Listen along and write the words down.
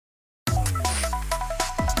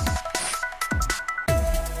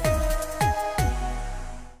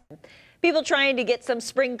People trying to get some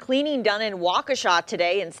spring cleaning done in Waukesha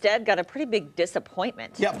today instead got a pretty big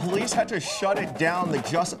disappointment. Yeah, police had to shut it down. The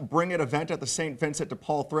Just Bring It event at the St. Vincent de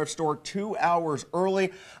Paul thrift store 2 hours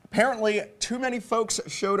early. Apparently, too many folks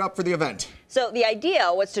showed up for the event. So the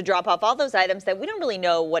idea was to drop off all those items that we don't really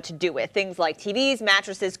know what to do with. Things like TVs,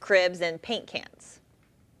 mattresses, cribs, and paint cans.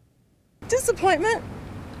 Disappointment.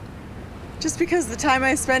 Just because the time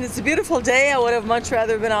I spent, it's a beautiful day. I would have much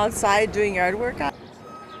rather been outside doing yard work.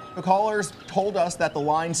 The callers told us that the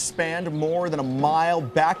line spanned more than a mile,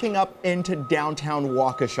 backing up into downtown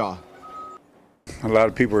Waukesha. A lot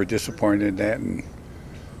of people were disappointed in that, and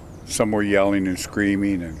some were yelling and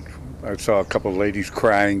screaming, and I saw a couple of ladies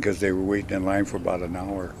crying because they were waiting in line for about an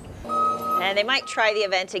hour. And they might try the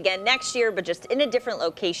event again next year, but just in a different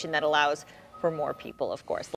location that allows for more people, of course.